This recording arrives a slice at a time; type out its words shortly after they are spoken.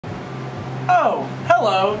Oh,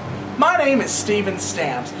 hello. My name is Steven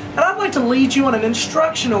Stamps, and I'd like to lead you on an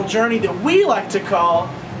instructional journey that we like to call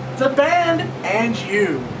The Band and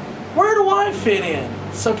You. Where do I fit in?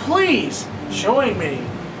 So please, join me.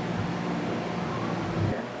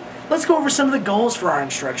 Let's go over some of the goals for our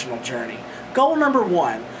instructional journey. Goal number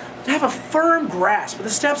 1, to have a firm grasp of the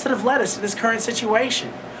steps that have led us to this current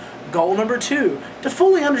situation. Goal number 2, to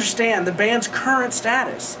fully understand the band's current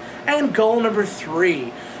status. And goal number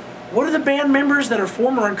 3, what are the band members that are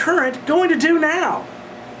former and current going to do now?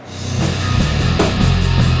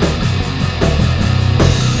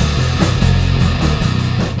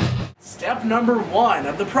 Step number 1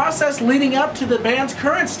 of the process leading up to the band's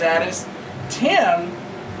current status, Tim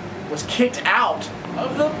was kicked out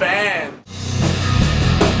of the band.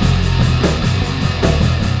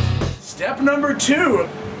 Step number 2,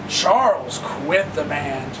 Charles quit the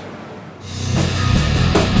band.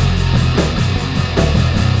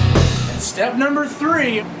 And step number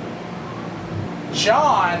 3,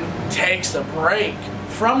 John takes a break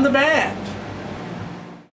from the band.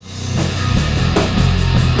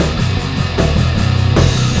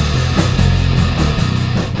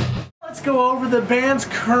 Let's go over the band's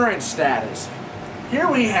current status. Here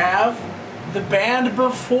we have the band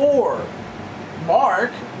before: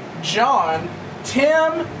 Mark, John,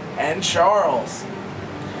 Tim, and Charles.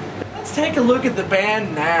 Let's take a look at the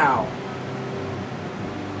band now.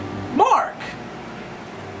 Mark.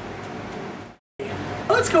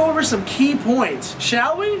 Let's go over some key points,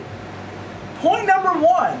 shall we? Point number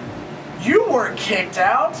 1, you were kicked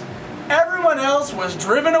out. Everyone else was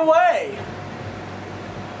driven away.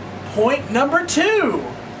 Point number 2,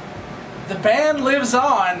 the band lives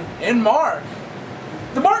on in Mark.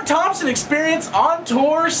 The Mark Thompson Experience on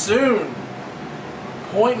tour soon.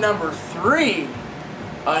 Point number 3,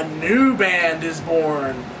 a new band is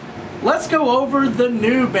born. Let's go over the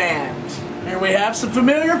new band. Here we have some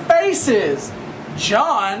familiar faces: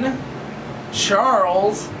 John,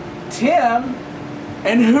 Charles, Tim,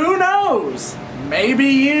 and who knows, maybe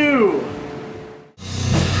you.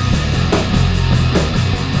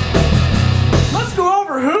 Let's go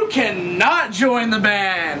over who cannot join the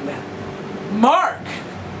band: Mark,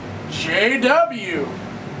 JW,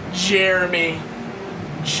 Jeremy,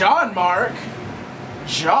 John Mark,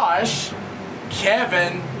 Josh,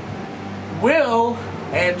 Kevin, Will,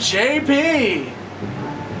 and JP.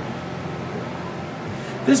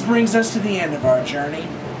 This brings us to the end of our journey.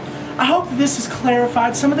 I hope that this has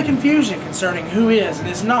clarified some of the confusion concerning who is and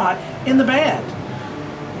is not in the band.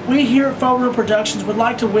 We here at Faux Real Productions would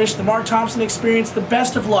like to wish the Mark Thompson Experience the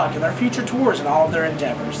best of luck in their future tours and all of their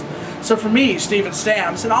endeavors. So for me, Steven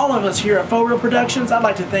Stamps, and all of us here at Faux Real Productions, I'd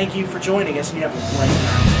like to thank you for joining us, and you have a great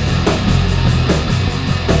night.